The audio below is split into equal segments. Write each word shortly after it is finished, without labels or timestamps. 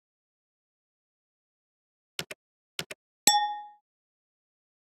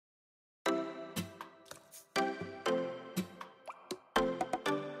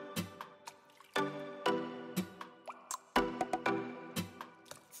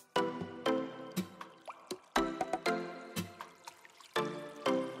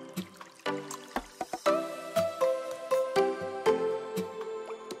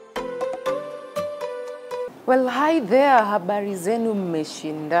Well, hi there. Habari zenu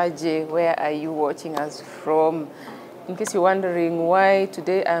mmeshindaje? Where are you watching us from? In case you're wondering why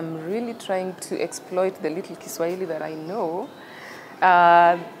today I'm really trying to exploit the little Kiswahili that I know.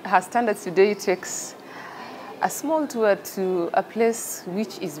 Her standards today takes a small tour to a place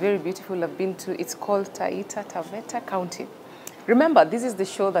which is very beautiful I've been to. It's called Taita, Taveta County. Remember, this is the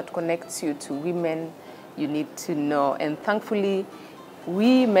show that connects you to women you need to know. And thankfully,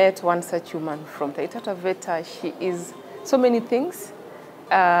 we met one such woman from Taita Taveta. She is so many things,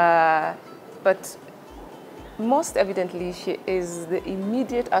 but most evidently, she is the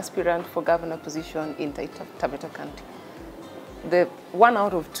immediate aspirant for governor position in Taita Taveta County. The one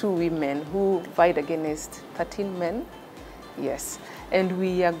out of two women who vied against 13 men. Yes, and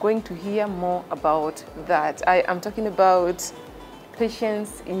we are going to hear more about that. I am talking about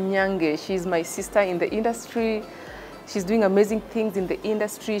Patience Nyange. She's my sister in the industry. She's doing amazing things in the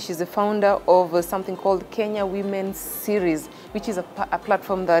industry. She's the founder of something called Kenya Women's Series, which is a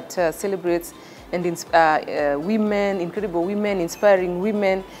platform that celebrates and women, incredible women, inspiring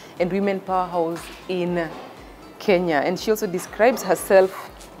women, and women powerhouse in Kenya. And she also describes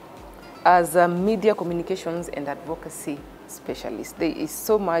herself as a media communications and advocacy specialist. There is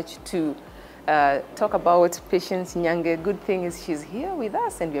so much to talk about Patience Nyange. Good thing is she's here with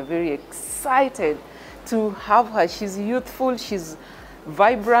us, and we are very excited to have her. She's youthful, she's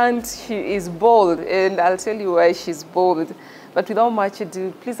vibrant, she is bold, and I'll tell you why she's bold. But without much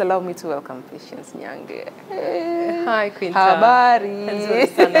ado, please allow me to welcome Patience Nyange. Hey. Hi, Quinta. Habari.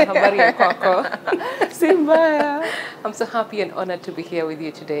 Habari ya kwako. Simbaya. I'm so happy and honored to be here with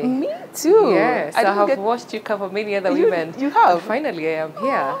you today. Me too. Yes, I have watched you cover many other women. You have? And finally, I am here.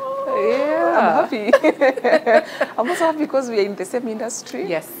 Yeah. I'm happy. I'm also happy because we are in the same industry.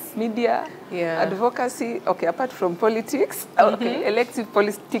 Yes. Media, advocacy, okay, apart from politics, okay, elective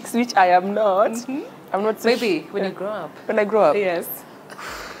politics, which I am not. I'm not so maybe when you grow up. When I grow up. Yes.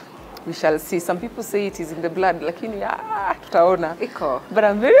 We shall see. Some people say it is in the blood, lakini tutaona. Iko. But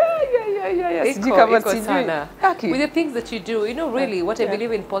I'm very, Iko sana. Okay. With the things that you do, you know, really, what I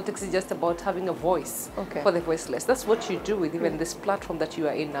believe in politics is just about having a voice for the voiceless. That's what you do with even this platform that you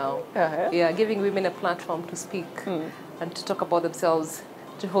are in now. Yeah, giving women a platform to speak and to talk about themselves,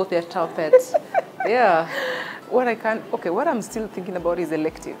 to hold their trumpet. What I'm still thinking about is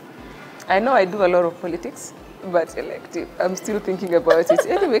elective. I know I do a lot of politics, but elective, I'm still thinking about it.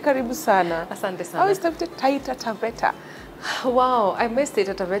 Anyway, karibu sana. Asante sana. How is Taita Taveta? Wow, I missed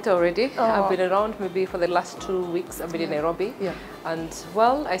Taita Taveta already. I've been around maybe for the last 2 weeks. I've been in Nairobi. And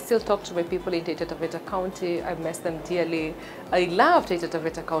well, I still talk to my people in Taita Taveta County. I miss them dearly. I love Taita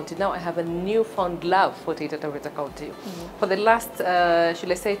Taveta County. Now I have a newfound love for Taita Taveta County. For the last,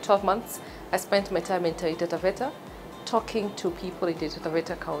 should I say, 12 months, I spent my time in Taita Taveta, talking to people in Taita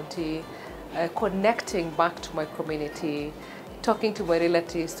Taveta County, connecting back to my community, talking to my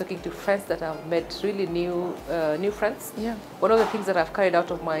relatives, talking to friends that I've met, really new friends. One of the things that I've carried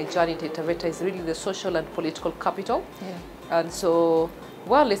out of my journey in Taita Taveta is really the social and political capital. And so,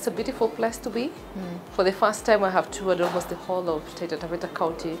 well, it's a beautiful place to be. For the first time, I have toured almost the whole of Taita Taveta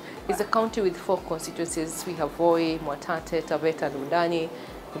County. It's a county with 4 constituencies. We have Voi, Mwatate, Taveta, and Undani.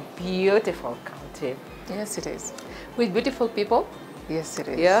 A beautiful county. Yes, it is. With beautiful people. Yes, it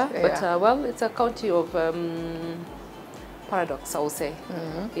is. But well, it's a county of paradox, I would say.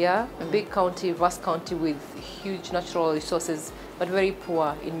 A big county, vast county with huge natural resources, but very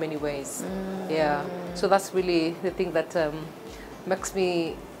poor in many ways. So that's really the thing that makes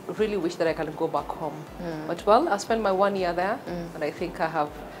me really wish that I can go back home. But well, I spent my 1 year there, and I think I have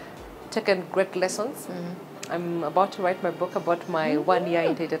taken great lessons. I'm about to write my book about my 1 year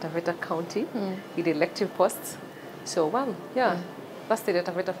in Taita Taveta County in elective posts. So, well, that's Taita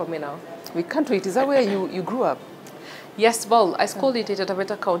Taveta for me now. We can't wait. Is that where you grew up? Yes, well, I schooled in Taita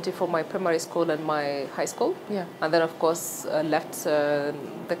Taveta County for my primary school and my high school. And then, of course, left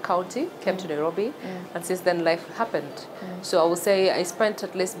the county, came to Nairobi, and since then life happened. So I would say I spent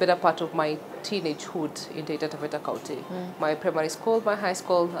at least better part of my teenagehood in Taita Taveta County. My primary school, my high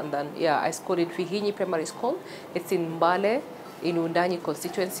school, and then, I schooled in Fihinyi Primary School. It's in Mbale, in Undani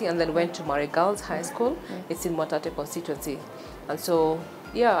constituency, and then went to Mare Girls High School. It's in Mwatate constituency. And so,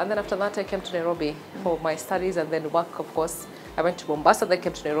 and then after that I came to Nairobi for my studies and then work, of course. I went to Mombasa, then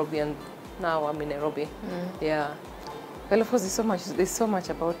came to Nairobi, and now I'm in Nairobi. Well, of course, there's so much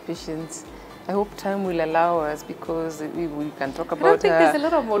about Patience. I hope time will allow us, because we can talk about. I don't think there's a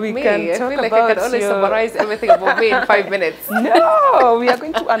lot about me. Can I talk feel like about I can only summarize everything about me in 5 minutes. No, we are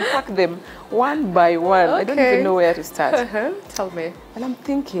going to unpack them one by one. Okay. I don't even know where to start. Tell me. And I'm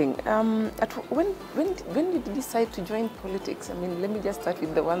thinking, when did you decide to join politics? I mean, let me just start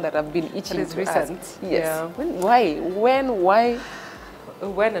with the one that I've been itching to recent. Ask. Yes. Yeah. Why? Why?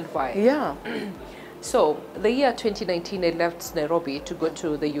 When and why? Yeah. So, the year 2019, I left Nairobi to go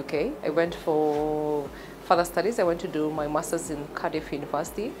to the UK. I went for further studies. I went to do my master's in Cardiff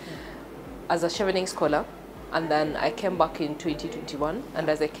University as a chevening scholar. And then I came back in 2021. And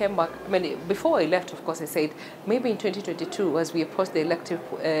as I came back, I mean, before I left, of course, I said, maybe in 2022, as we approach the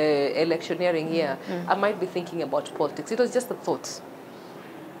electioneering year, I might be thinking about politics. It was just a thought.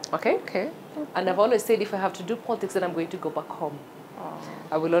 Okay? Okay. And I've always said, if I have to do politics, then I'm going to go back home.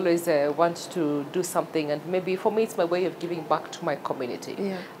 I will always want to do something, and maybe for me it's my way of giving back to my community.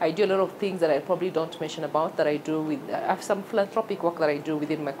 Yeah. I do a lot of things that I probably don't mention about, that I do with, I have some philanthropic work that I do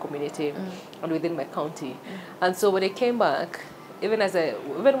within my community and within my county. And so when I came back, even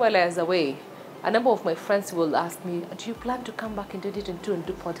while I was away, a number of my friends will ask me, do you plan to come back in 2022 and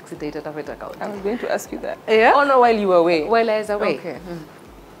do politics in Taveta County? I was going to ask you that. Yeah? Oh no, while you were away. While I was away. Okay.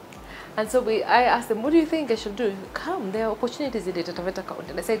 And so I asked them, what do you think I should do? Come, there are opportunities in Taveta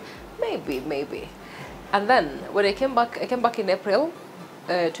County. And I said, maybe. And then when I came back in April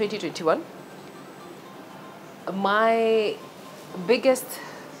 2021. My biggest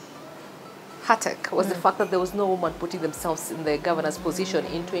heartache was the fact that there was no woman putting themselves in the governor's position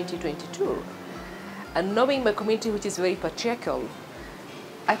in 2022. And knowing my community, which is very patriarchal,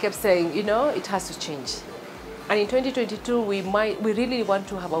 I kept saying, you know, it has to change. And in 2022, we really want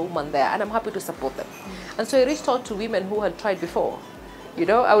to have a woman there, and I'm happy to support them. And so I reached out to women who had tried before. You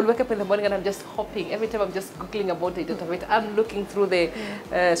know, I would wake up in the morning and I'm just hopping. Every time I'm just Googling about it, I'm looking through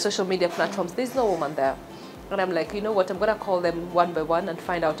the social media platforms. There's no woman there. And I'm like, you know what, I'm going to call them one by one and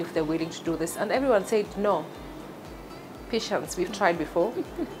find out if they're willing to do this. And everyone said, no. Patience, we've tried before.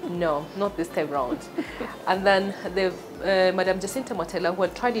 No, not this time round. And then Madam Jacinta Matela, who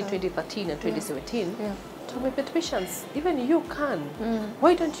had tried in 2013 and 2017, told me, but Patience, even you can.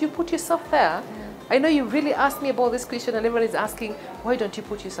 Why don't you put yourself there? I know you really asked me about this question, and everyone is asking, why don't you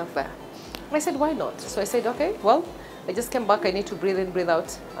put yourself there? I said, why not? So I said, okay, well, I just came back. I need to breathe in, breathe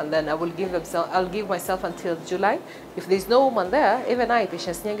out, and then I'll give myself until July. If there's no woman there, even I,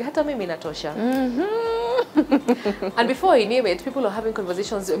 Patience Nyange, hata mimi natosha. And before I knew it, people are having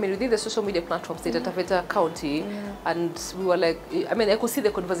conversations. I mean, within the social media platforms, Taveta County, and we were like, I mean, I could see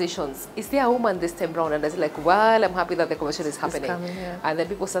the conversations. Is there a woman this time round? And I was like, well, I'm happy that the conversation is happening. And then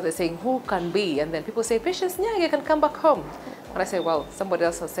people started saying, who can be? And then people say, Patience Nyange can come back home. And I said, well, somebody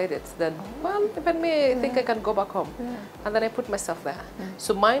else has said it. Then, well, even me, I think I can go back home. And then I put myself there.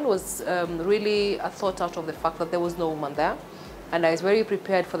 So mine was really a thought out of the fact that there was no woman there. And I was very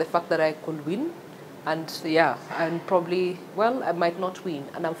prepared for the fact that I could win. And yeah, and probably, well, I might not win.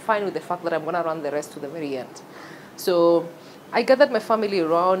 And I'm fine with the fact that I'm going to run the rest to the very end. So I gathered my family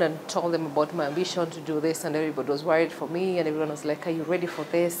around and told them about my ambition to do this. And everybody was worried for me. And everyone was like, are you ready for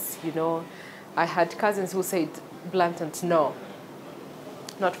this? You know, I had cousins who said, blatant, no,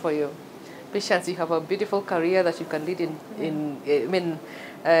 not for you. Patience, you have a beautiful career that you can lead in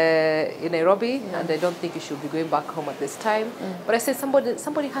Nairobi, and I don't think you should be going back home at this time. But I said,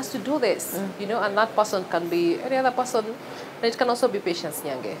 somebody has to do this, you know, and that person can be any other person, and it can also be Patience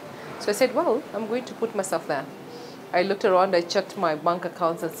Nyange. So I said, well, I'm going to put myself there. I looked around, I checked my bank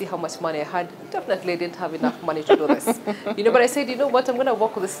accounts and see how much money I had. Definitely didn't have enough money to do this. You know, but I said, you know what, I'm going to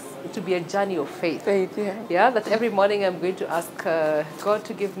walk with this to be a journey of faith. Yeah, that every morning I'm going to ask God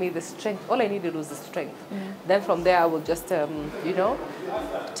to give me the strength. All I needed was the strength. Then from there I will just, you know,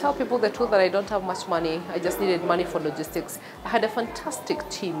 tell people the truth that I don't have much money. I just needed money for logistics. I had a fantastic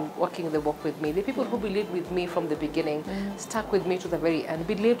team working the work with me. The people who believed with me from the beginning, stuck with me to the very end,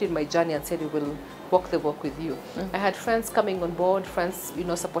 believed in my journey and said, we will walk the walk with you. I had friends coming on board, friends, you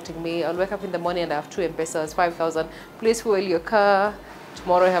know, supporting me. I'll wake up in the morning and I have 2 M-Pesas, 5,000. Please fuel your car.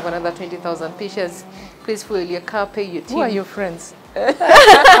 Tomorrow I have another 20,000 Patience. Please fuel your car, pay your team. Who are your friends?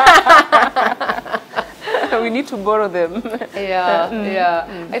 We need to borrow them.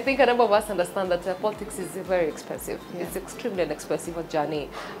 I think a number of us understand that politics is very expensive. It's extremely an expensive journey.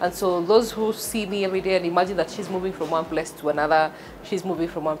 And so those who see me every day and imagine that she's moving from one place to another, she's moving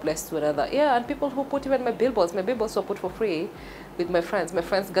from one place to another. Yeah, and people who put even my billboards were put for free with my friends. My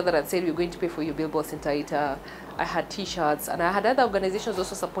friends gathered and said, we're going to pay for your billboards in Taita. I had T-shirts, and I had other organizations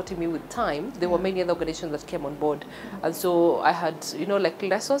also supporting me with time. There were many other organizations that came on board. And so I had, you know, like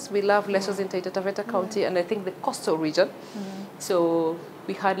Lesos. We love Lesos in Taita Taveta County, and I think the coastal region. So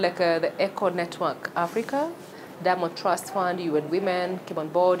We had like the Eco Network Africa, Diamond Trust Fund, UN Women came on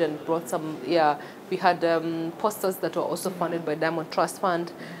board and brought some, we had posters that were also funded by Diamond Trust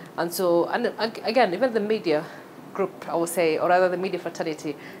Fund. And so, and again, even the media group, I would say, or rather the media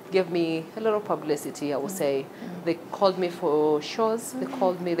fraternity, gave me a lot of publicity, I would say. They called me for shows, they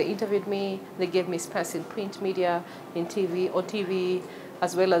called me, they interviewed me, they gave me space in print media, in TV, on TV,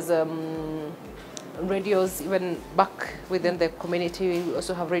 as well as radios, even back within the community. We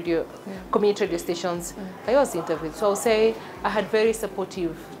also have community radio stations. I was interviewed. So I'll say I had very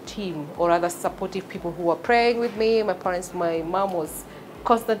supportive team, or rather supportive people who were praying with me. My parents, my mom was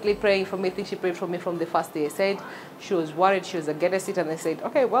constantly praying for me. I think she prayed for me from the first day. I said she was worried, she was against it, and I said,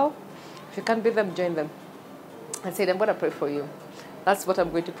 okay, well, if you can't be them, join them. I said, I'm going to pray for you. That's what I'm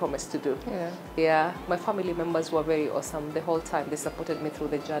going to promise to do. Yeah, my family members were very awesome the whole time. They supported me through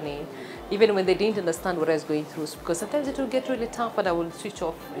the journey, even when they didn't understand what I was going through, because sometimes it would get really tough and I would switch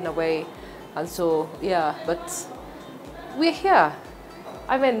off in a way. And so, yeah, but we're here.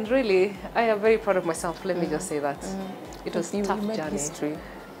 I mean, really, I am very proud of myself. Let me just say that. It was a tough journey. You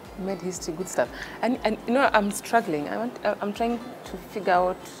made history, good stuff. And you know, I'm struggling. I'm trying to figure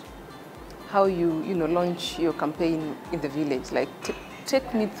out how you launch your campaign in the village. Like,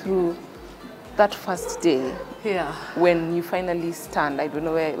 take me through that first day. Yeah. When you finally stand, I don't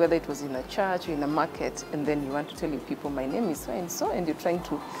know whether it was in a church or in a market, and then you want to tell your people, my name is so and so, and you're trying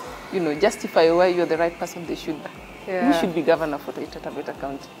to, justify why you're the right person. Who should be governor for Taveta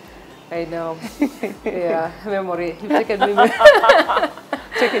County. I know. Yeah, memory. You've taken me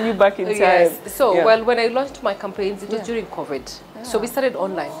taken you back in time. Yes. So, well, when I launched my campaigns, it was during COVID. So we started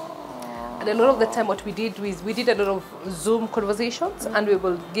online. And a lot of the time what we did was we did a lot of Zoom conversations, and we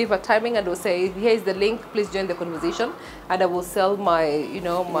will give a timing and we'll say, here is the link, please join the conversation. And I will sell my,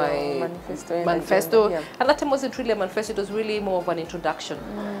 my manifesto. And that time wasn't really a manifesto, it was really more of an introduction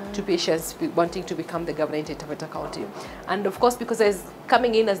to patients wanting to become the governor in Taveta County. And of course, because I was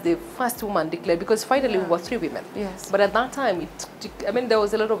coming in as the first woman declared, because finally we were 3 women. Yes. But at that time, there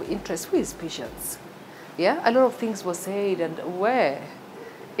was a lot of interest. Who is patients? Yeah, a lot of things were said, and where?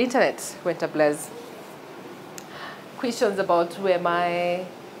 Internet went ablaze. Questions about who am I,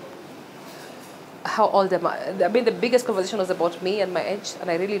 how old am I? I mean, the biggest conversation was about me and my age, and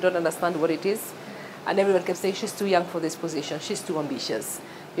I really don't understand what it is. And everyone kept saying, she's too young for this position, she's too ambitious,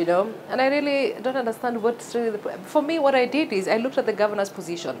 And I really don't understand what's really for me, what I did is I looked at the governor's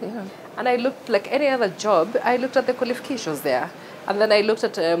position, and I looked like any other job, I looked at the qualifications there. And then I looked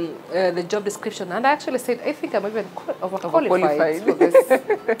at the job description, and I actually said, I think I'm even overqualified for this.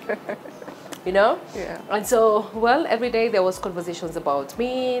 Yeah. And so, well, every day there was conversations about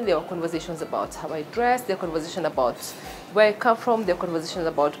me, there were conversations about how I dress, there were conversations about where I come from, there were conversations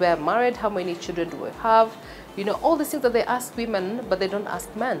about where I'm married, how many children do I have, all the things that they ask women, but they don't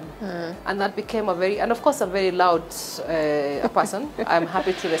ask men. And that became and of course I'm a very loud person. I'm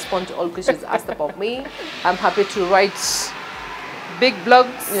happy to respond to all questions asked about me. I'm happy to write big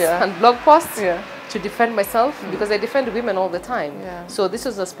blogs and blog posts to defend myself, because I defend women all the time. So this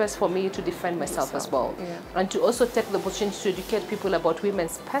was a space for me to defend myself as well. And to also take the opportunity to educate people about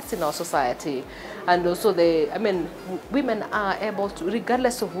women's space in our society. And also women are able to,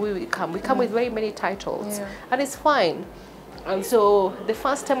 regardless of who we come with very many titles. And it's fine. And so the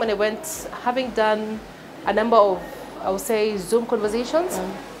first time when I went, having done a number of, I would say, Zoom conversations,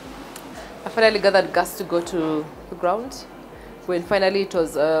 I finally gathered guts to go to the ground. When finally it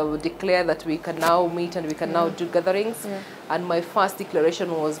was declared that we can now meet and we can now do gatherings. And my first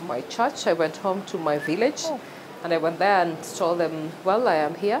declaration was my church. I went home to my village, and I went there and told them, well, I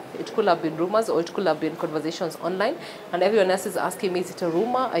am here. It could have been rumors, or it could have been conversations online. And everyone else is asking me, is it a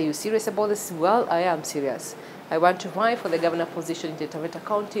rumor? Are you serious about this? Well, I am serious. I want to vie for the governor position in Taveta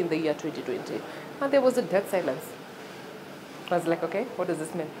County in the year 2020. And there was a dead silence. I was like, okay, what does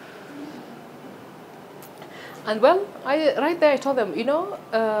this mean? And well, right there I told them,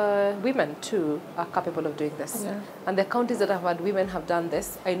 women too are capable of doing this. And the counties that have had women have done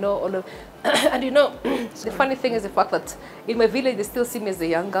this. I know all of, and the funny thing is the fact that in my village they still see me as a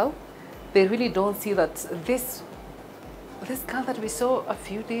young girl. They really don't see that this girl that we saw a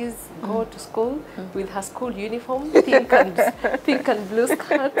few days go to school with her school uniform, pink and blue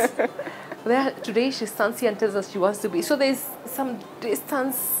skirt. Today she stands here and tells us she wants to be. So there's some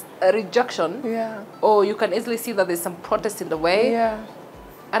distance. A rejection, or you can easily see that there's some protest in the way.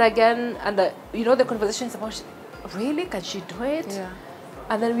 And again, the conversation is about, really, can she do it?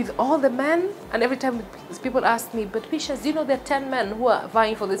 And then with all the men, and every time people ask me, but Patience, do you know there are 10 men who are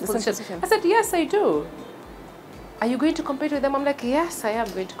vying for this position? I said, yes, I do. Are you going to compete with them? I'm like, yes, I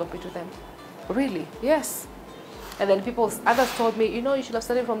am going to compete with them. Really? Yes. And then others told me, you know, you should have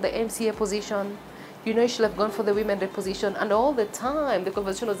started from the MCA position. You know, you should have gone for the women rep position. And all the time, the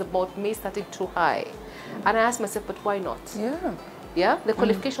conversation was about me starting too high. And I asked myself, but why not? Yeah. Yeah, the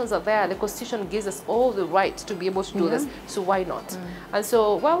qualifications are there. The Constitution gives us all the right to be able to do this. So why not? And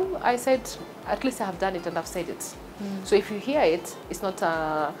so, well, I said, at least I have done it and I've said it. So if you hear it, it's not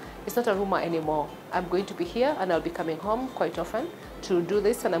a rumor anymore. I'm going to be here and I'll be coming home quite often to do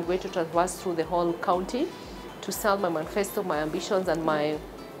this, and I'm going to traverse through the whole county to sell my manifesto, my ambitions, and my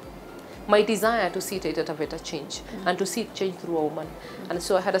desire to see Taita Taveta change and to see it change through a woman. And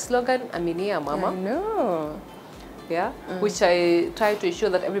so I had a slogan, Aminia Mama. I know. Yeah, which I try to ensure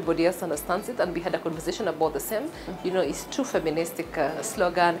that everybody else understands it, and we had a conversation about the same. You know, it's too feministic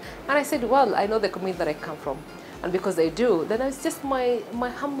slogan. And I said, well, I know the community that I come from. And because I do, then it's just my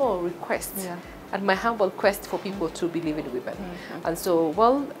humble request and my humble quest for people to believe in women. And so,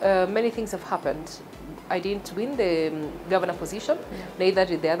 well, many things have happened. I didn't win the governor position, neither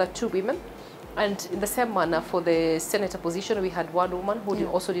did the other two women. And in the same manner, for the senator position, we had one woman who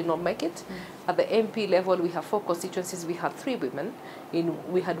also did not make it. At the MP level, we have 4 constituencies. We had 3 women.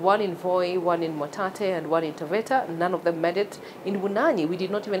 We had one in Voi, one in Motate, and one in Taveta. None of them made it. In Wunani, we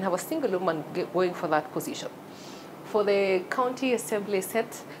did not even have a single woman going for that position. For the county assembly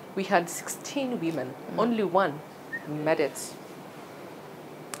set, we had 16 women. Only one made it.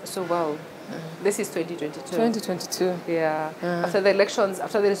 So, well, this is 2022. 2022. Yeah. After the elections,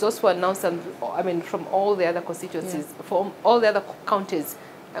 after the results were announced, and I mean, from all the other constituencies, from all the other counties,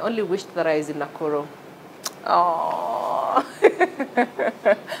 I only wished that I was in Nakuru. Oh.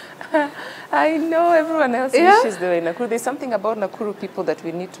 I know everyone else wishes they were in Nakuru. There's something about Nakuru people that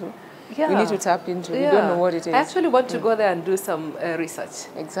we need to tap into. We don't know what it is. I actually want to go there and do some research.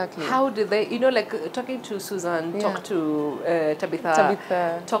 Exactly. How do they, you know, like talking to Susan, talk to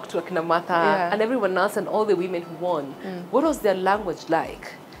Tabitha, talk to Akina Martha, and everyone else and all the women who won. What was their language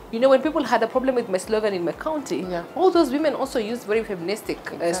like? You know, when people had a problem with my slogan in my county, all those women also used very feministic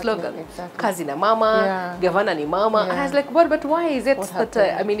slogan. Kazi na mama, Gavana ni mama. And I was like, well, but why is it that,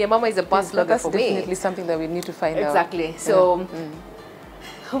 I mean, your mama is a bad slogan for me? That's definitely something that we need to find out. Exactly. So,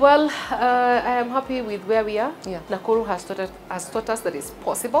 well, I am happy with where we are. Nakuru has taught us that it's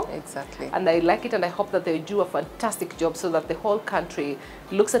possible. Exactly. And I like it, and I hope that they do a fantastic job so that the whole country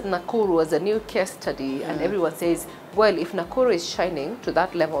looks at Nakuru as a new case study, and everyone says, well, if Nakuru is shining to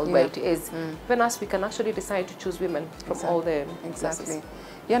that level where it is, then us, we can actually decide to choose women from all the places.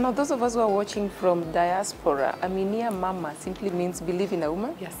 Yeah, now those of us who are watching from diaspora, Aminia Mama simply means believe in a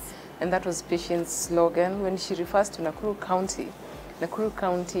woman. Yes. And that was Patience's slogan when she refers to Nakuru County. Nakuru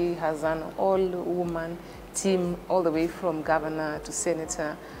County has an all-woman team all the way from governor to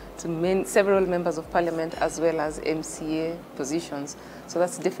senator to several members of parliament as well as MCA positions. So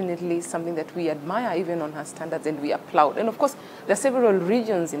that's definitely something that we admire even on her standards, and we applaud. And of course, there are several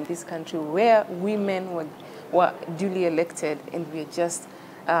regions in this country where women were duly elected, and we're just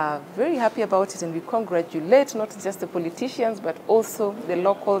very happy about it, and we congratulate not just the politicians but also the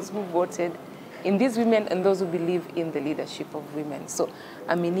locals who voted in these women and those who believe in the leadership of women. So,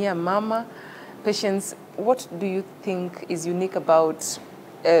 Aminia Mama, Patience, what do you think is unique about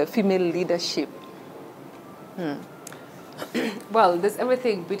female leadership? Well, there's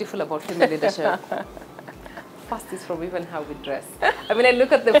everything beautiful about female leadership. First is from even how we dress. I mean, I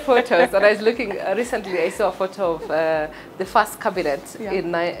look at the photos, and I was looking, recently I saw a photo of the first cabinet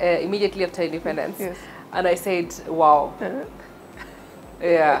immediately after independence. Yes. And I said, wow.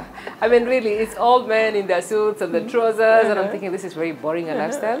 Yeah, I mean, really, it's all men in their suits and the trousers, and I'm thinking this is very boring a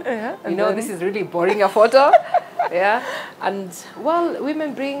lifestyle. You know, this is really boring a photo. And well,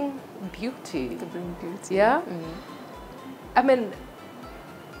 women bring beauty. They bring beauty. Yeah, I mean,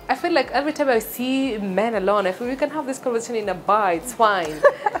 I feel like every time I see men alone, I feel we can have this conversation in a bar, it's fine,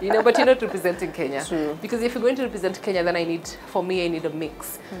 you know, but you're not representing Kenya. True. Because if you're going to represent Kenya, then I need a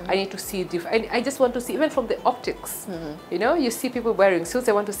mix. I need to see different, I just want to see, even from the optics, you know, you see people wearing suits,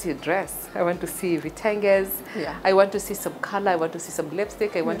 I want to see a dress, I want to see vitenges, I want to see some color, I want to see some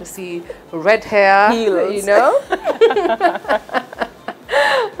lipstick, I want to see red hair, heels, you know.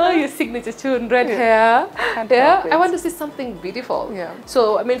 Oh, your signature tune, red hair. I want to see something beautiful.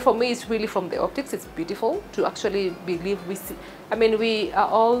 So, I mean, for me, it's really from the optics. It's beautiful to actually believe we see. I mean, we are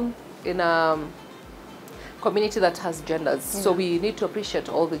all in a community that has genders. So we need to appreciate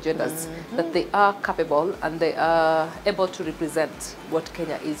all the genders, that they are capable and they are able to represent what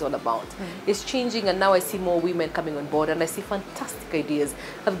Kenya is all about. It's changing, and now I see more women coming on board, and I see fantastic ideas.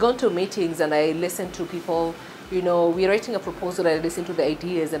 I've gone to meetings and I listen to people. You know, we're writing a proposal, and I listen to the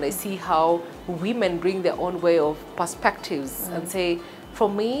ideas, and I see how women bring their own way of perspectives and say, For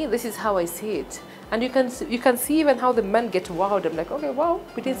me, this is how I see it. And you can see even how the men get wowed. I'm like, okay, wow,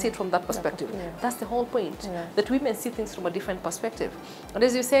 we didn't see it from that perspective. That's the whole point, that women see things from a different perspective. And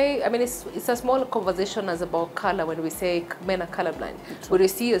as you say, I mean, it's a small conversation as about color when we say men are colorblind. When they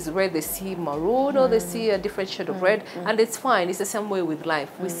see as red, they see maroon or they see a different shade of red. And it's fine. It's the same way with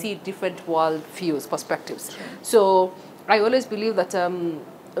life. We see different world views, perspectives. So I always believe that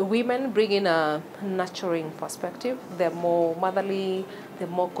women bring in a nurturing perspective. They're more motherly, they're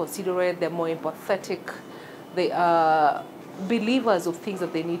more considerate, they're more empathetic. They are believers of things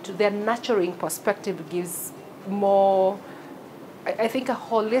that they need to. Their nurturing perspective gives more, I think, a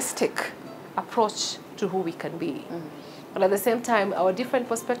holistic approach to who we can be. But at the same time, our different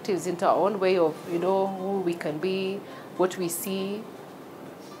perspectives into our own way of, who we can be, what we see,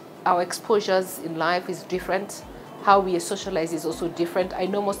 our exposures in life is different. How we socialize is also different. I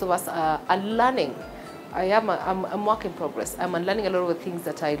know most of us are learning. I'm a work in progress. I'm learning a lot of the things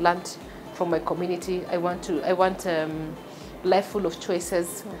that I learned from my community. I want life full of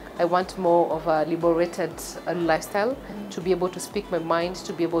choices. I want more of a liberated lifestyle, to be able to speak my mind,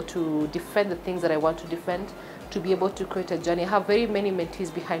 to be able to defend the things that I want to defend, to be able to create a journey. I have very many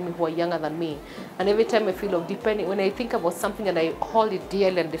mentees behind me who are younger than me. And every time I feel when I think about something and I hold it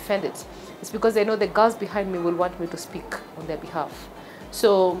dearly and defend it, it's because I know the girls behind me will want me to speak on their behalf.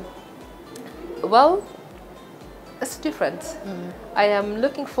 So, well, it's different. I am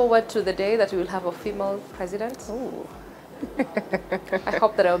looking forward to the day that we will have a female president. Ooh. I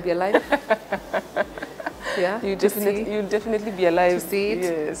hope that I will be alive. Yeah, you'll definitely be alive to see it.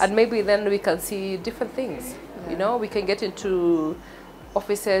 Yes. And maybe then we can see different things. We can get into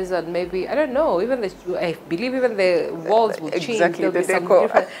offices and maybe, I don't know, I believe even the walls will change. Exactly, the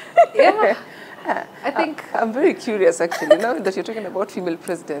decor. Yeah, I think. I'm very curious actually, now that you're talking about female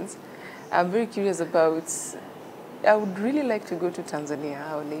presidents, I'm very curious about, I would really like to go to Tanzania,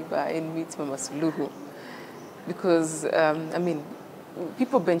 our neighbor, and meet Mama Suluhu. Because, I mean,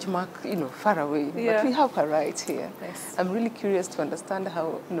 people benchmark, far away, but we have her right here. Yes. I'm really curious to understand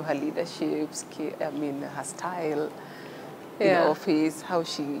how, her leadership, her style in office, how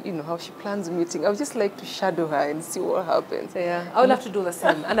she plans meeting. I would just like to shadow her and see what happens. Yeah, I would love to do the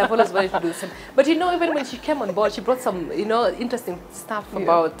same, and I've always wanted to do the same. But even when she came on board, she brought some, interesting stuff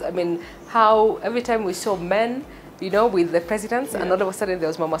about, I mean, how every time we saw men, with the presidents, and all of a sudden there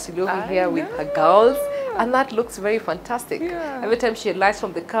was Mama Suluhu here with her girls. And that looks very fantastic. Yeah. Every time she alights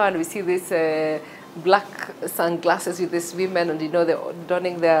from the car and we see these black sunglasses with these women and, they're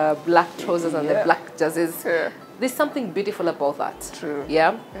donning their black trousers and their black jerseys. Yeah. There's something beautiful about that. True.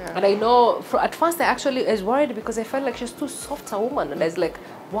 Yeah? And I know, at first I was worried because I felt like she's too soft a woman. And I was like,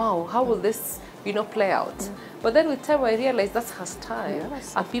 wow, how will this, play out? But then with time I realized that's her style.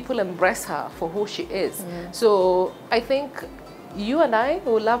 And people embrace her for who she is. So I think you and I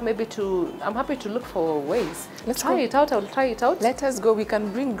will love I'm happy to look for ways. Let's try it out. I'll try it out. Let us go. We can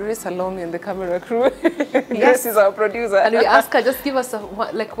bring Grace along in the camera crew. Grace is our producer. And we ask her, just give us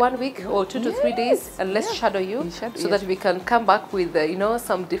 1 week or 2 to 3 days and let's shadow you so that we can come back with,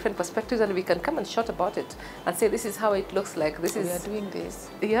 some different perspectives and we can come and shout about it and say, this is how it looks like. We are doing this.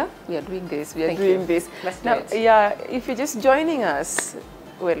 Yeah? We are doing this. We are doing this. Let's do it. Yeah, if you're just joining us,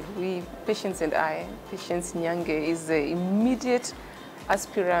 well, Patience and I, Patience Nyange is the immediate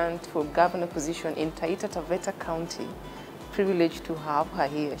aspirant for governor position in Taita, Taveta County. Privileged to have her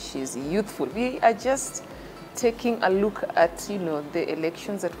here. She's youthful. We are just taking a look at, the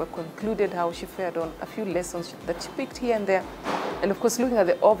elections that were concluded, how she fared on, a few lessons that she picked here and there. And of course, looking at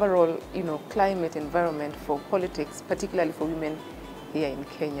the overall, climate environment for politics, particularly for women here in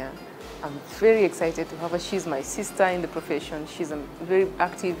Kenya. I'm very excited to have her. She's my sister in the profession. She's very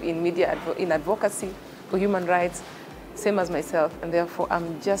active in media, in advocacy for human rights, same as myself. And therefore,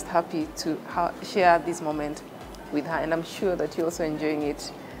 I'm just happy to share this moment with her. And I'm sure that you're also enjoying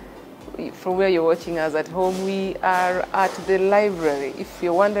it. From where you're watching us at home, we are at the library. If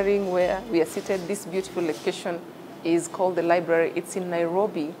you're wondering where we are seated, this beautiful location is called the library. It's in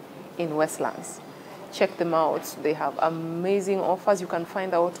Nairobi, in Westlands. Check them out. They have amazing offers. You can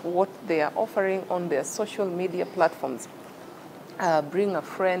find out what they are offering on their social media platforms. Bring a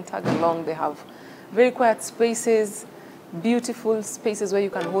friend, tag along. They have very quiet spaces, beautiful spaces where you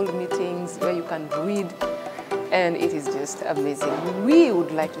can hold meetings, where you can read, and it is just amazing. We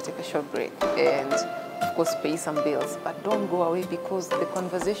would like to take a short break and, of course, pay some bills, but don't go away because the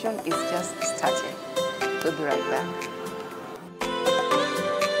conversation is just starting. We'll be right back.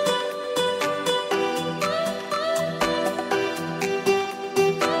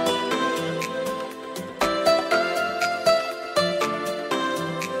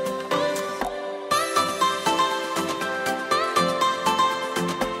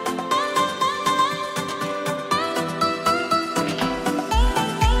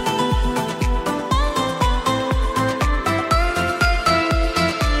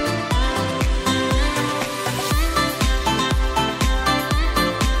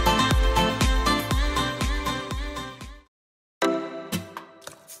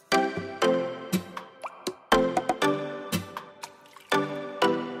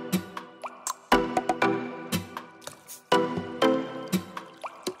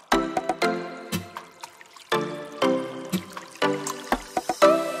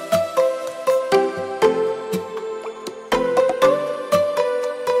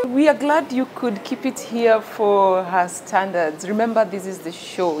 glad you could keep it here for her standards. Remember, this is the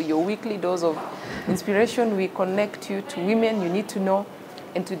show, your weekly dose of inspiration. We connect you to women you need to know.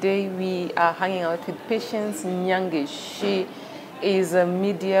 And today we are hanging out with Patience Nyange. She is a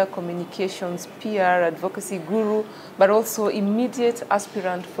media communications PR advocacy guru, but also immediate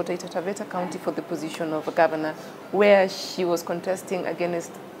aspirant for Taita Taveta County for the position of governor, where she was contesting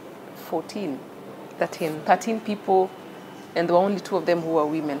against 13 people, and there were only 2 of them who were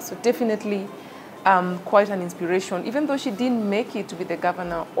women. So definitely quite an inspiration. Even though she didn't make it to be the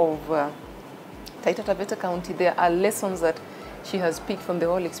governor of Taita Taveta County, there are lessons that she has picked from the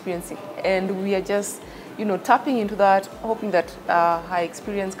whole experience, and we are just, you know, tapping into that, hoping that her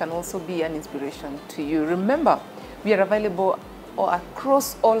experience can also be an inspiration to you. Remember, we are available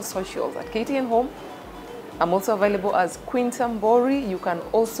across all socials at KTN Home. I'm also available as Quinta Mbori. You can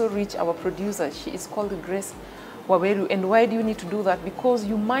also reach our producer. She is called Grace Waweru. And why do you need to do that? Because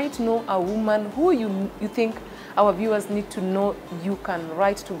you might know a woman who you think our viewers need to know. You can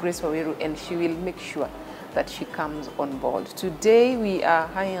write to Grace Waweru and she will make sure that she comes on board. Today we are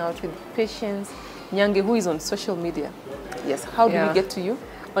hanging out with Patience Nyange, who is on social media. Yes, how do we get to you?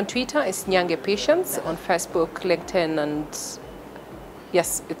 On Twitter, it's Nyange Patience. On Facebook, LinkedIn, and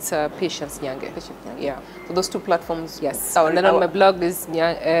yes, it's Patience Nyange. Yeah. So those 2 platforms. Yes. And then on my blog is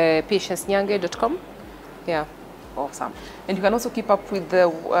patiencenyange.com. Yeah. Awesome. And you can also keep up with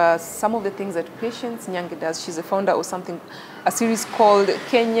the, some of the things that Patience Nyange does. She's a founder of a series called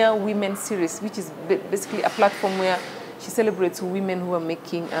Kenya Women Series, which is basically a platform where she celebrates women who are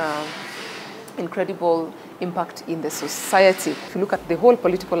making incredible impact in the society. If you look at the whole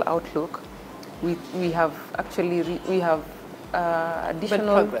political outlook, we have actually additional good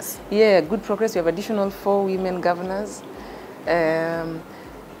progress. Yeah, good progress. We have additional 4 women governors.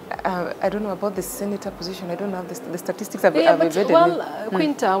 I don't know about the senator position. I don't have the statistics.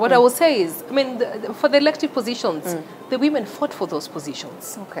 Quinta, what I will say is, I mean, for the elective positions, the women fought for those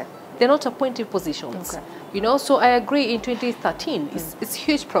positions. Okay. They're not appointed positions. Okay. You know, so I agree in 2013, it's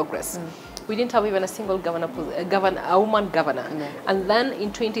huge progress. We didn't have even a single a woman governor. No. And then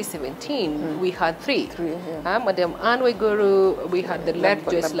in 2017, we had 3. Madam Anwe Guru, we had the late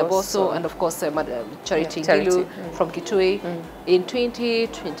Joyce Laboso, and of course, Madam Charity Gilu from Kitui. In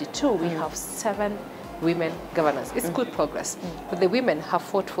 2022, we have 7 women governors. It's good progress, but the women have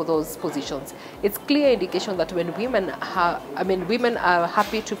fought for those positions. It's clear indication that when women are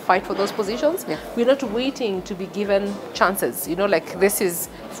happy to fight for those positions, we're not waiting to be given chances, you know, like this is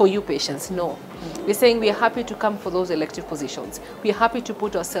for you, Patience. No. We're saying we are happy to come for those elective positions. We are happy to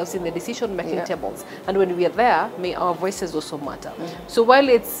put ourselves in the decision-making tables. And when we are there, may our voices also matter. So while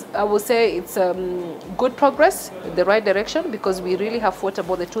it's, I would say it's good progress in the right direction, because we really have fought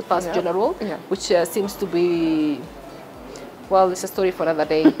about the 2,000 general, which seems to be, well, it's a story for another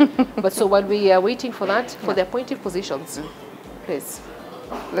day. But so while we are waiting for that, for the appointed positions, please.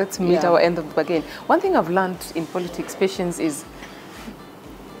 Let's meet our end of the bargain. One thing I've learned in politics, Patience, is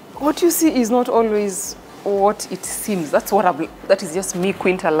what you see is not always what it seems. That's what that is just me,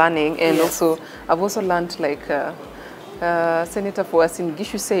 Quinta, learning. And also, I've also learned, like Senator for Asin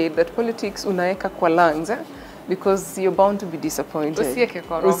Gishu said, that politics unaeka kwa lungs, because you're bound to be disappointed. Usieke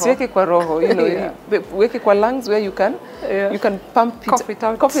kwa roho. You know, weke kwa lungs where you can pump it,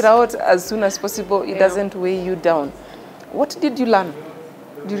 cough it out as soon as possible. It doesn't weigh you down. What did you learn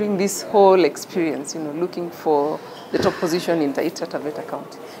during this whole experience, you know, looking for the top position in Taita Taveta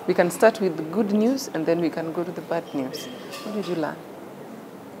County? We can start with the good news and then we can go to the bad news. What did you learn?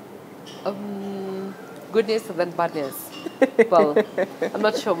 Good news and then bad news. Well, I'm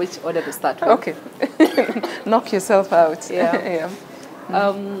not sure which order to start with. Okay. Knock yourself out.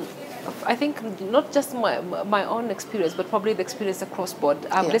 I think not just my own experience, but probably the experience across board.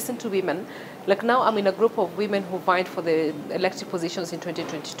 I've listened to women. Like now I'm in a group of women who vied for the elective positions in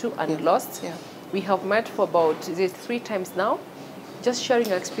 2022 and lost. We have met for about 3 times now, just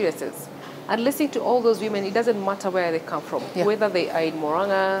sharing our experiences. And listening to all those women, it doesn't matter where they come from, whether they are in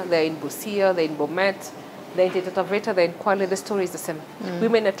Moranga, they're in Busia, they're in Bomet, they're in Taita Taveta, they're in Kwale, the story is the same.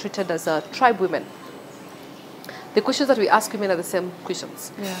 Women are treated as tribe women. The questions that we ask women are the same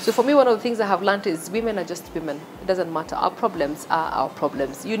questions. So for me, one of the things I have learned is women are just women. It doesn't matter. Our problems are our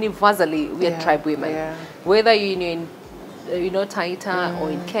problems. Universally, we are tribe women. Whether you're in Taita or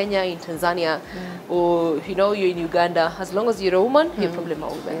in Kenya, in Tanzania, or you're in Uganda, as long as you're a woman, your problem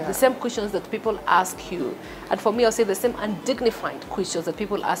are women. The same questions that people ask you, and for me, I'll say the same undignified questions that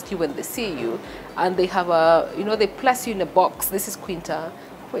people ask you when they see you, and they have they place you in a box. This is Quinta.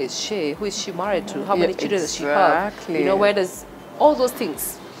 Who is she? Who is she married to? How many children does she have? Where does all those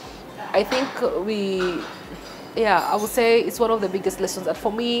things? I think yeah, I would say it's one of the biggest lessons. And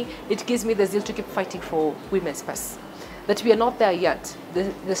for me, it gives me the zeal to keep fighting for women's space. That we are not there yet.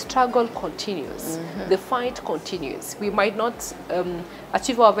 The struggle continues. The fight continues. We might not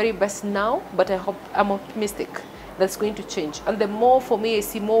achieve our very best now, but I'm optimistic that's going to change. And the more, for me, I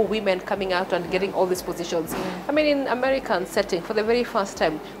see more women coming out and getting all these positions. I mean, in American setting, for the very first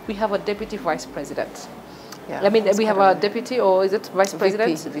time, we have a deputy vice president. Yeah, I mean, we have a deputy, or is it vice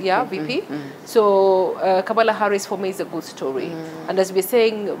president? VP. Yeah, VP. So Kamala Harris, for me, is a good story. And as we're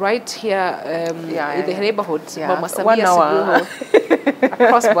saying, right here in the neighborhood, Mama Samia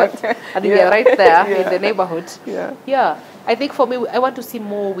across board, and we are right there in the neighborhood. Yeah, I think for me, I want to see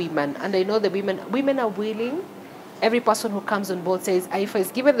more women, and I know the women are willing. Every person who comes on board says, if I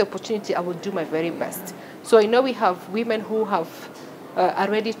was given the opportunity, I will do my very best. So I know we have women who are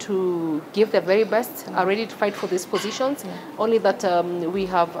ready to give their very best, are ready to fight for these positions. Only that we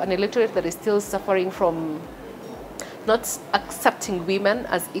have an electorate that is still suffering from not accepting women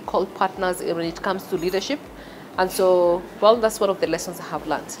as equal partners when it comes to leadership. And so, well, that's one of the lessons I have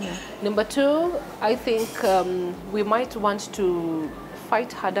learned. Number two, I think we might want to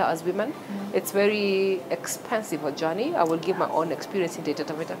fight harder as women. It's very expensive a journey. I will give my own experience in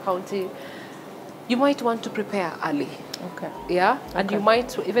Taveta County. You might want to prepare early. Okay. Yeah, and you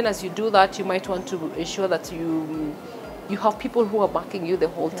might, even as you do that, you might want to ensure that you have people who are backing you the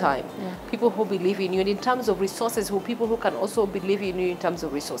whole time. People who believe in you, and in terms of resources, people who can also believe in you in terms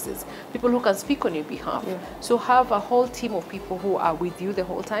of resources. People who can speak on your behalf. So have a whole team of people who are with you the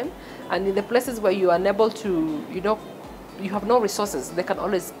whole time. And in the places where you are unable to, you have no resources, they can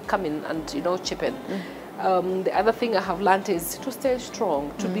always come in and, chip in. The other thing I have learned is to stay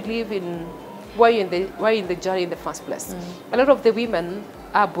strong, to believe in why you're in the journey in the first place. A lot of the women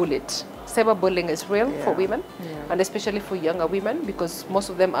are bullied. Cyberbullying is real for women, and especially for younger women, because most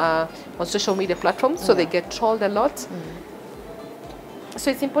of them are on social media platforms, so they get trolled a lot. So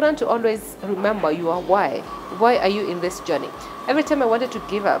it's important to always remember your why. Why are you in this journey? Every time I wanted to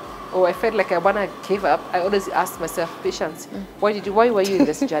give up, or I felt like I want to give up, I always ask myself, Patience, why were you in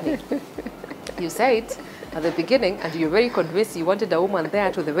this journey? You said at the beginning, and you're very convinced you wanted a woman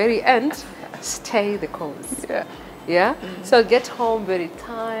there to the very end. Stay the course. So I get home very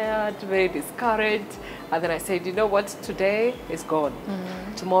tired, very discouraged, and then I said, you know what, today is gone.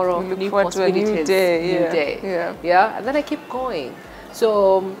 Tomorrow, new possibilities, new day. And then I keep going.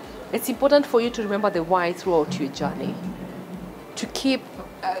 So it's important for you to remember the why throughout your journey. To keep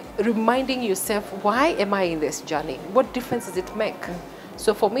reminding yourself, why am I in this journey? What difference does it make?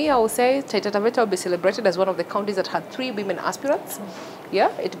 So for me, I would say Taita Taveta will be celebrated as one of the counties that had 3 women aspirants.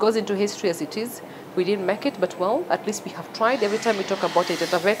 It goes into history as it is. We didn't make it, but well, at least we have tried. Every time we talk about Taita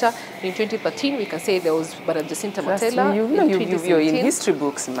Taveta, in 2013, we can say there was Madam Jacinta Matela. You're in history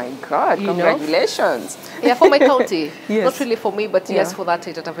books, my God, congratulations. For my county. Not really for me, but yes, for that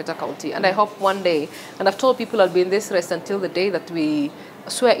Taita Taveta county. And I hope one day, and I've told people I'll be in this race until the day that we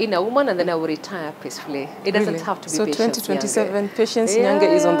swear in a woman, and then I will retire peacefully. It doesn't have to be Patience. So 2027, Patience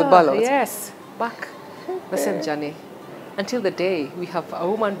Nyange is on the ballot. Yes, back the same journey. Until the day we have a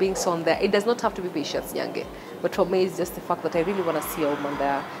woman being sown there. It does not have to be Patience Nyange. But for me, it's just the fact that I really want to see a woman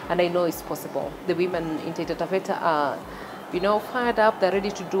there. And I know it's possible. The women in Taita Taveta are, fired up. They're ready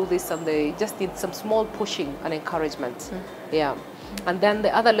to do this, and they just need some small pushing and encouragement. And then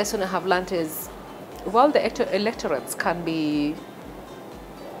the other lesson I have learned is, well, the electorates can be,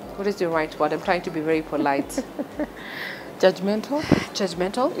 what is the right word? I'm trying to be very polite. Judgmental?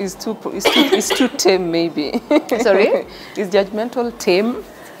 Judgmental? It's too tame, maybe. Sorry? Is judgmental tame?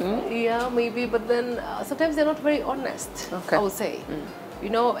 Yeah, maybe, but then sometimes they're not very honest, I would say.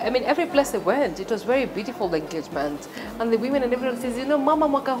 I mean, every place I went, it was very beautiful, the engagement. And the women and everyone says, mama,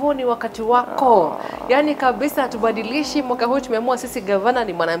 mwaka huu ni wakati wako. Yani kabisa tubadilishi, mwaka huu tumeamua sisi gavana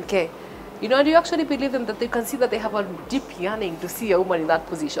ni mwanamke. And you actually believe them, that they can see that they have a deep yearning to see a woman in that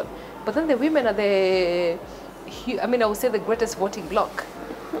position. But then the women are I would say the greatest voting bloc.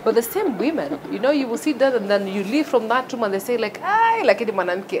 But the same women, you will see that, and then you leave from that room and they say like, lakini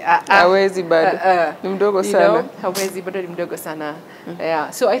mwanamke, hawezi bado, ni mdogo sana. Hawezi bado, ni mdogo sana.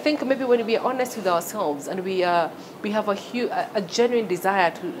 So I think maybe when we are honest with ourselves, and we have a genuine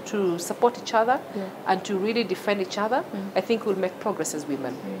desire to support each other and to really defend each other, I think we'll make progress as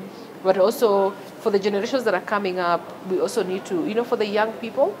women. But also, for the generations that are coming up, we also need to, for the young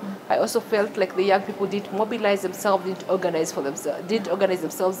people, I also felt like the young people didn't mobilize themselves, didn't organize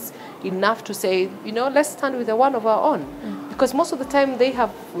themselves enough to say, let's stand with the one of our own. because most of the time they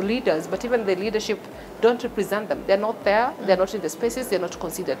have leaders, but even the leadership don't represent them. They're not there, they're not in the spaces, they're not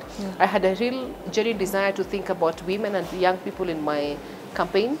considered. I had a real genuine desire to think about women and young people in my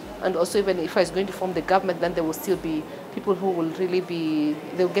campaign, and also even if I was going to form the government, then there will still be people who will really be,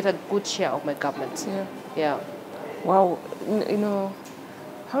 they'll get a good share of my government. Yeah. Wow. You know,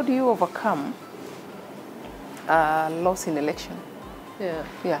 how do you overcome loss in election?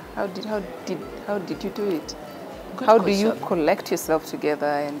 Yeah. How did you do it? Good how question. do you collect yourself together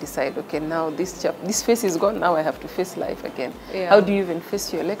and decide, okay, now this phase is gone, now I have to face life again? How do you even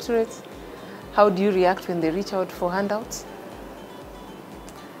face your electorate? How do you react when they reach out for handouts?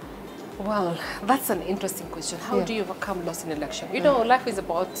 Well, that's an interesting question. How do you overcome loss in election? You know, life is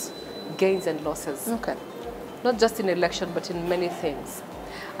about gains and losses. Okay. Not just in election, but in many things.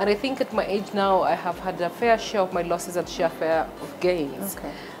 And I think at my age now, I have had a fair share of my losses and share of gains.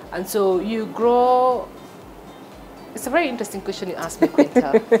 Okay. And so you grow. It's a very interesting question you asked me,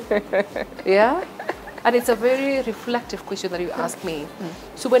 Quinta. Yeah? And it's a very reflective question that you asked me.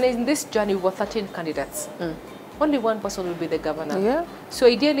 So when in this journey, we were 13 candidates. Only one person will be the governor. Yeah. So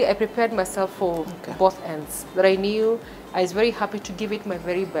ideally, I prepared myself for both ends. That I knew I was very happy to give it my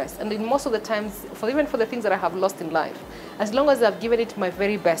very best. And in most of the times, even for the things that I have lost in life, as long as I've given it my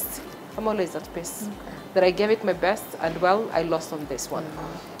very best, I'm always at peace. That I gave it my best, and well, I lost on this one.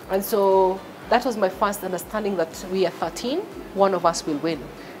 And so that was my first understanding that we are 13, one of us will win.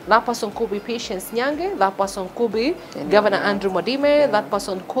 That person could be Patience Nyange, that person could be Governor Andrew Modime, that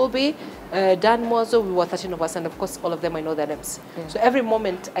person could be Dan Mozo. We were 13 of us, and of course all of them I know their names. So every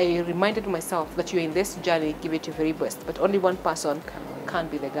moment I reminded myself that you're in this journey, give it your very best, but only one person can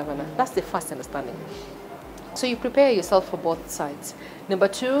be the governor. That's the first understanding. So you prepare yourself for both sides. Number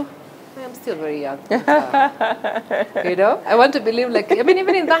two, I am still very young. You know, I want to believe, like, I mean,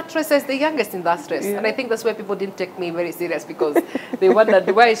 even in that race, I was the youngest in that race. And I think that's why people didn't take me very serious, because they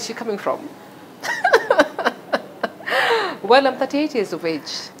wondered, where is she coming from? Well, I'm 38 years of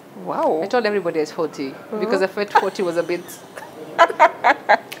age. Wow. I told everybody I was 40, because I felt 40 was a bit...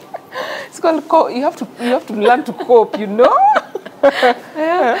 It's called you have to learn to cope, you know?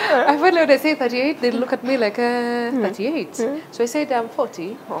 I felt like when I say 38, they look at me like 38. So I said I'm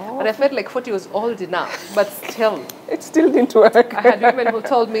 40, and I felt like 40 was old enough, but still. It still didn't work. I had women who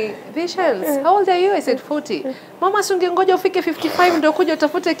told me, Patience, how old are you? I said 40. Mama, sungengoja ufike 55 ndo kuja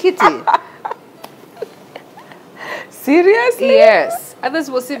utafute kiti. Seriously? Yes. Others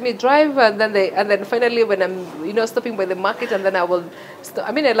will see me drive, and then finally when I'm stopping by the market, and then I will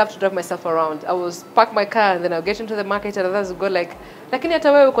I mean, I love to drive myself around. I will park my car, and then I'll get into the market, and others will go like, lakini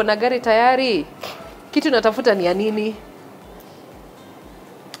hata wewe uko na gari tayari, kitu natafuta ni ya nini?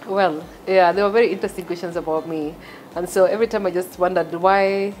 Well, yeah, they were very interesting questions about me. And so every time I just wondered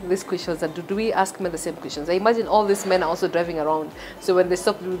why these questions, and do we ask men the same questions? I imagine all these men are also driving around. So when they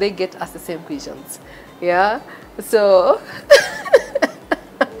stop, do they get asked the same questions? Yeah? So,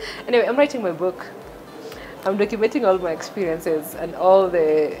 anyway, I'm writing my book. I'm documenting all my experiences and all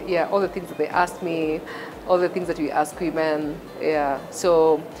the things that they asked me, all the things that we ask women. Yeah.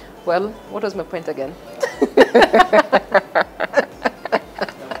 So, well, what was my point again?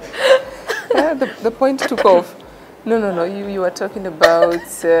 The point took off. No. You were talking about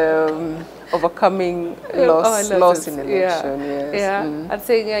overcoming loss in election. Yes. Yeah. And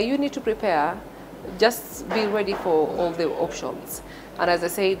saying you need to prepare. Just be ready for all the options. And as I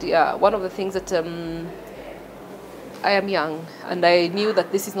said, one of the things that I am young, and I knew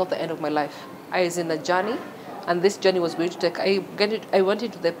that this is not the end of my life. I was in a journey, and this journey was going to take. I went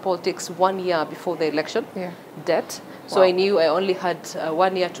into the politics 1 year before the election. Debt. So I knew I only had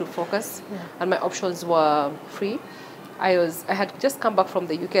 1 year to focus, and my options were free. I had just come back from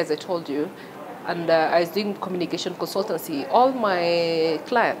the UK, as I told you, and I was doing communication consultancy. All my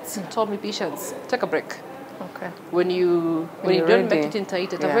clients told me, Patience, take a break. Okay. When you don't make it in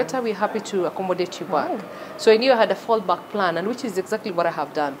Taita, Taveta, we're happy to accommodate you back. So I knew I had a fallback plan, and which is exactly what I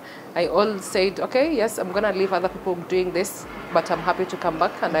have done. I all said, okay, yes, I'm going to leave other people doing this, but I'm happy to come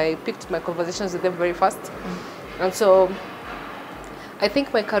back. And I picked my conversations with them very fast. And so I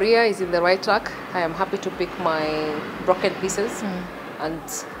think my career is in the right track. I am happy to pick my broken pieces and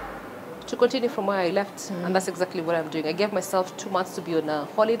to continue from where I left. And that's exactly what I'm doing. I gave myself 2 months to be on a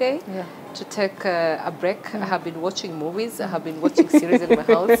holiday, to take a break. I have been watching movies. I have been watching series in my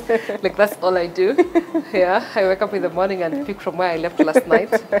house. Like, that's all I do. Yeah, I wake up in the morning and pick from where I left last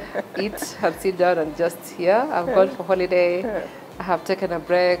night, eat and sit down and just, I'm going for holiday. I have taken a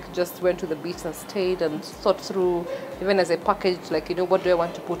break, just went to the beach and stayed and thought through, even as a package, like, you know, what do I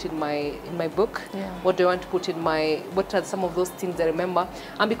want to put in my book? Yeah. What do I want to put in what are some of those things I remember?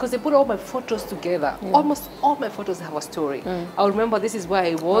 And because I put all my photos together, almost all my photos have a story. I remember this is where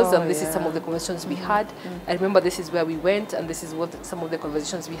I was, and this is some of the conversations we had. I remember this is where we went, and this is what some of the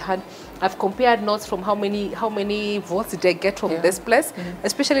conversations we had. I've compared notes from how many votes did I get from this place,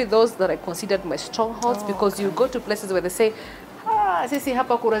 especially those that I considered my strongholds, because you go to places where they say, sisi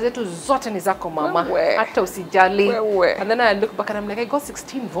hapa kura zetu zote ni zako mama, hata usijali. And then I look back and I'm like, I got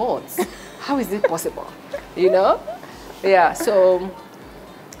 16 votes. How is it possible? You know? Yeah, so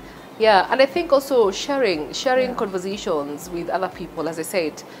yeah, and I think also sharing conversations with other people. As I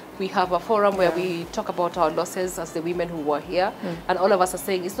said, we have a forum where we talk about our losses as the women who were here, and all of us are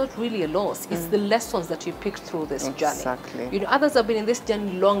saying it's not really a loss, it's the lessons that you picked through this journey. You know, others have been in this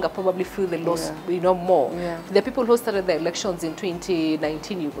journey longer, probably feel the loss, you know, more. The people who started the elections in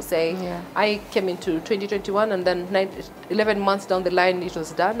 2019, you could say, I came into 2021, and then 11 months down the line it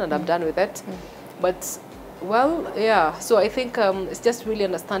was done, and I'm done with it. But well, yeah, so I think it's just really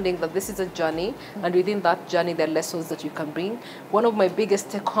understanding that this is a journey, and within that journey there are lessons that you can bring. One of my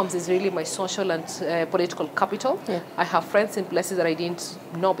biggest take-homes is really my social and political capital. I have friends in places that I didn't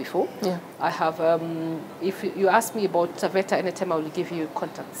know before. I have, if you ask me about Taveta anytime, I will give you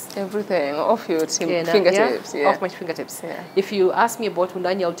contacts. Everything, off your fingertips. Off my fingertips. If you ask me about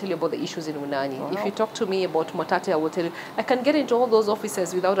Unani, I'll tell you about the issues in Unani. If you talk to me about Motate, I will tell you. I can get into all those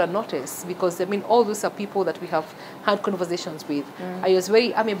offices without a notice, because, I mean, all those are people that we have had conversations with. I was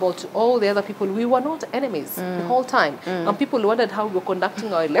very amiable to all the other people. We were not enemies the whole time. And people wondered how we were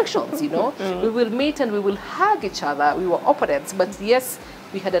conducting our elections, you know. We will meet and we will hug each other. We were opponents, but yes,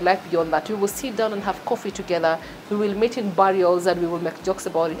 we had a life beyond that. We will sit down and have coffee together. We will meet in burials and we will make jokes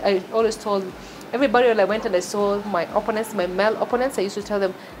about it. I always told every burial I went and I saw my opponents, my male opponents, I used to tell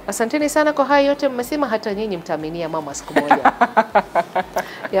them, asanteni sana kwa haya yote mmesema, hata nyinyi mtaaminia mama siku moja.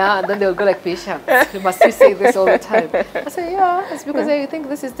 Yeah, and then they'll go like, patient, you must say this all the time. I say, yeah, it's because I think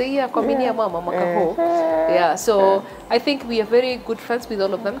this is the year kuaminia mama makaho. Yeah, so I think we are very good friends with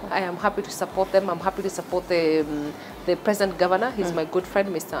all of them. I am happy to support them. I'm happy to support the present governor. He's my good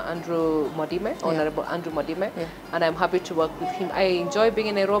friend, Mr. Andrew Modime, Honorable Andrew Modime, and I'm happy to work with him. I enjoy being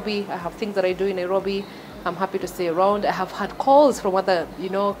in Nairobi. I have things that I do in Nairobi. I'm happy to stay around. I have had calls from other, you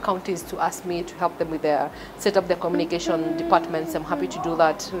know, counties to ask me to help them with set up their communication departments. I'm happy to do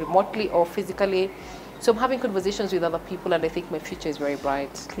that remotely or physically. So I'm having conversations with other people, and I think my future is very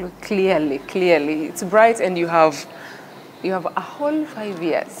bright. Clearly, it's bright, and you have a whole 5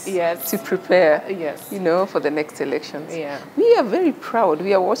 years to prepare, you know, for the next elections. We are very proud.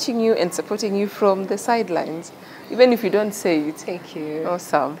 We are watching you and supporting you from the sidelines, even if you don't say it. Thank you.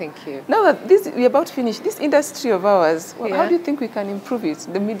 Awesome. Thank you. Now that we're about to finish, this industry of ours, how do you think we can improve it,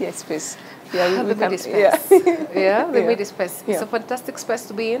 the media space? The media space. The media space. It's a fantastic space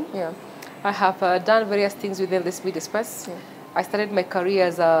to be in. I have done various things within this media space. I started my career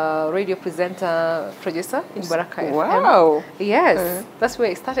as a radio presenter, producer in Baraka FM. Wow. Yes, that's where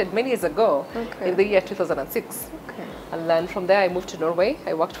I started many years ago, in the year 2006. And then from there I moved to Norway.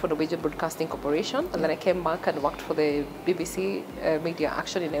 I worked for the Norwegian Broadcasting Corporation, and then I came back and worked for the BBC Media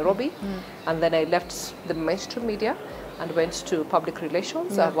Action in Nairobi. And then I left the mainstream media and went to public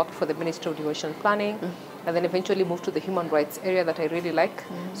relations. I worked for the Ministry of Development Planning, and then eventually moved to the human rights area that I really like.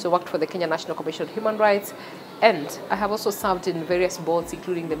 So worked for the Kenya National Commission on Human Rights, and I have also served in various boards,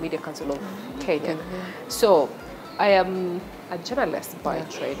 including the Media Council of Kenya. So I am a journalist by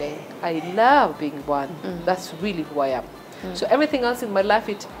training. I love being one. That's really who I am. So everything else in my life,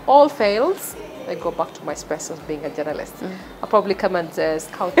 it all fails, I go back to my space of being a journalist. I'll probably come and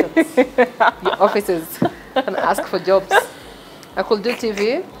scout at your offices and ask for jobs. I could do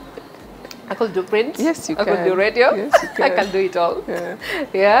TV. I could do print. Yes, you can. I could do radio. Yes, you can. I can do it all.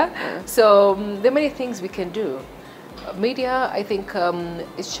 So there are many things we can do. Media, I think,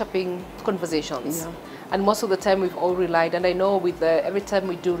 is shaping conversations. And most of the time we've all relied, and I know with every time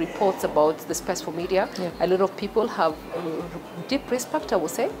we do reports about the space for media, a lot of people have deep respect, I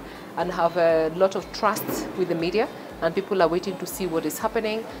would say, and have a lot of trust with the media, and people are waiting to see what is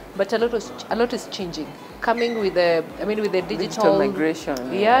happening. But a lot is changing. Coming with the, with the digital migration.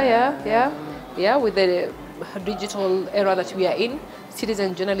 With the digital era that we are in,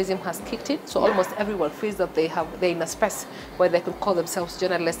 citizen journalism has kicked in, so almost everyone feels that they're in a space where they could call themselves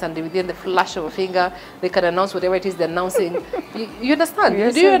journalists, and within the flash of a finger they can announce whatever it is they're announcing. You understand?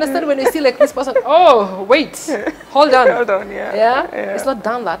 Yes, do you understand when you see like this person, oh wait, hold on. It's not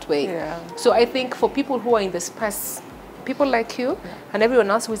done that way. So I think for people who are in the space, people like you and everyone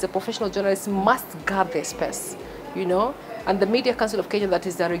else who is a professional journalist must guard their space, you know. And the Media Council of Kenya, that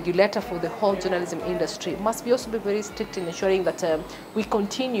is the regulator for the whole journalism industry, must be also be very strict in ensuring that we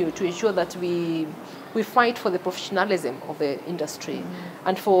continue to ensure that we fight for the professionalism of the industry.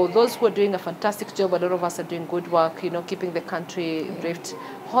 And for those who are doing a fantastic job, a lot of us are doing good work, keeping the country drift,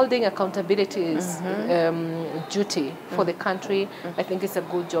 holding accountability is duty for the country. I think it's a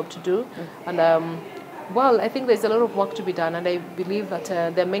good job to do. And well, I think there's a lot of work to be done, and I believe that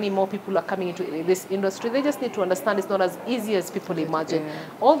there are many more people who are coming into this industry. They just need to understand it's not as easy as people imagine.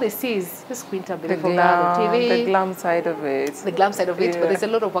 All they see is this Quinta beautiful girl on TV. The glam side of it. The glam side of it, but there's a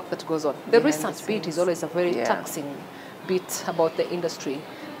lot of work that goes on. The research bit is always a very taxing bit about the industry.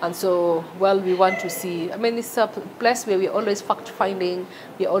 And so, well, we want to see, I mean, it's a place where we're always fact-finding,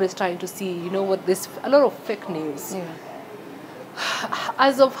 we're always trying to see, what there's a lot of fake news.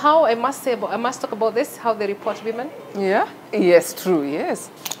 As of how, I must talk about this, how they report women. Yeah. Yes, true. Yes.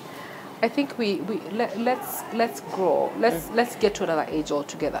 I think let's grow. Let's get to another age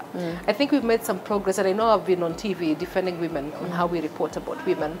altogether. I think we've made some progress, and I know I've been on TV defending women on how we report about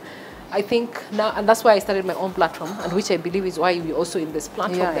women. I think now, and that's why I started my own platform, and which I believe is why we're also in this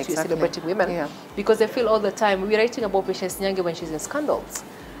platform that we're celebrating women. Because I feel all the time we're writing about Patience Nyange when she's in scandals.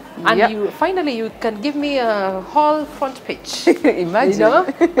 And finally you can give me a whole front page. Imagine.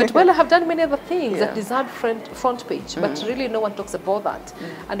 But well, I have done many other things that deserve front page, but really no one talks about that.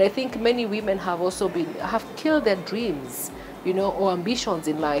 And I think many women have also have killed their dreams, or ambitions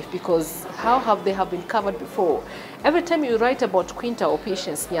in life, because how have they been covered before? Every time you write about Quinta or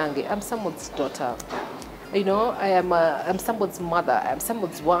Patience Nyange, I'm someone's daughter. I'm someone's mother, I'm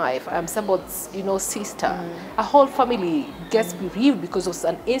someone's wife, I'm someone's, sister. A whole family gets bereaved because of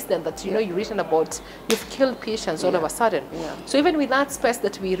an incident that, you've written about, you've killed Patience all of a sudden. So even with that space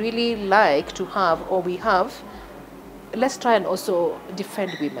that we really like to have, or we have, let's try and also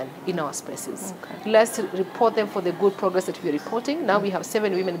defend women in our spaces. Let's report them for the good progress that we're reporting. Now we have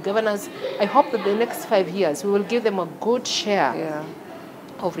 7 women governors. I hope that the next 5 years, we will give them a good share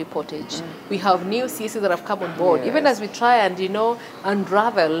of reportage. We have new CCs that have come on board. Even as we try and,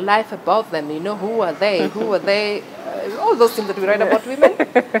 unravel life about them, who are they, who are they, all those things that we write about women.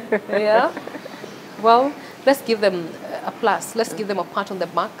 Well, let's give them a plus. Let's give them a pat on the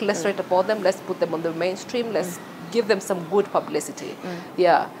back. Let's write about them. Let's put them on the mainstream. Let's give them some good publicity.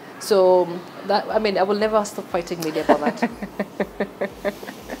 So, I will never stop fighting media about that.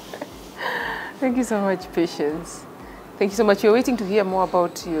 Thank you so much, Patience. Thank you so much. We're waiting to hear more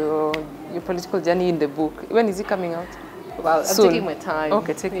about your political journey in the book. When is it coming out? Well, I'm taking my time.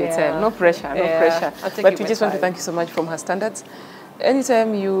 Okay, take your time. No pressure, no pressure. But we just want to thank you so much from Her Standards.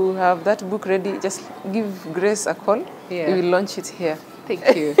 Anytime you have that book ready, just give Grace a call. We will launch it here.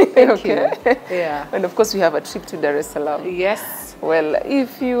 Thank you. Thank you. And of course, we have a trip to Dar es Salaam. Yes. Well,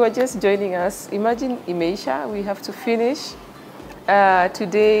 if you are just joining us, imagine Imeisha, we have to finish.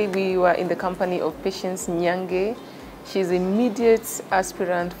 Today, we were in the company of Patience Nyange. She's immediate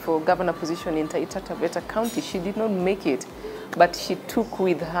aspirant for governor position in Taita, Taveta County. She did not make it, but she took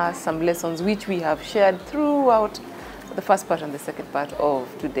with her some lessons which we have shared throughout the first part and the second part of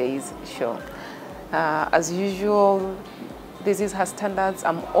today's show. As usual, this is Her Standards.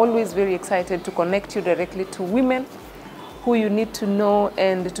 I'm always very excited to connect you directly to women who you need to know,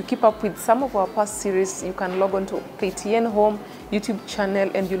 and to keep up with some of our past series, you can log on to KTN Home YouTube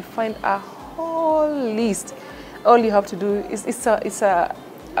channel and you'll find a whole list. All you have to do is, it's a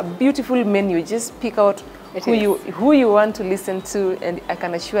beautiful menu. Just pick out who you want to listen to, and I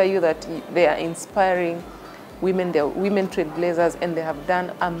can assure you that they are inspiring women. They are women trailblazers, and they have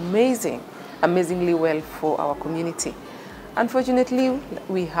done amazingly well for our community. Unfortunately,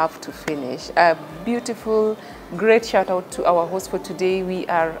 we have to finish. A beautiful, great shout out to our host for today. We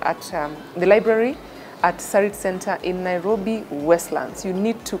are at the library at Sarit Center in Nairobi, Westlands. You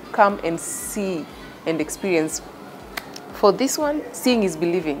need to come and see and experience. For this one, seeing is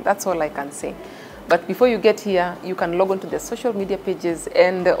believing. That's all I can say. But before you get here, you can log on to their social media pages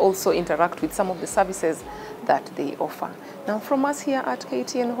and also interact with some of the services that they offer. Now, from us here at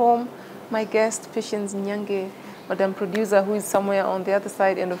KTN Home, my guest, Patience Nyange, Madam Producer, who is somewhere on the other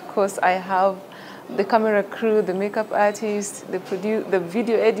side, and of course, I have the camera crew, the makeup artists, the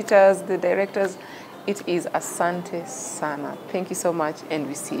video editors, the directors. It is Asante Sana. Thank you so much, and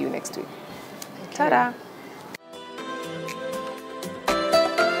we see you next week. Ta-da!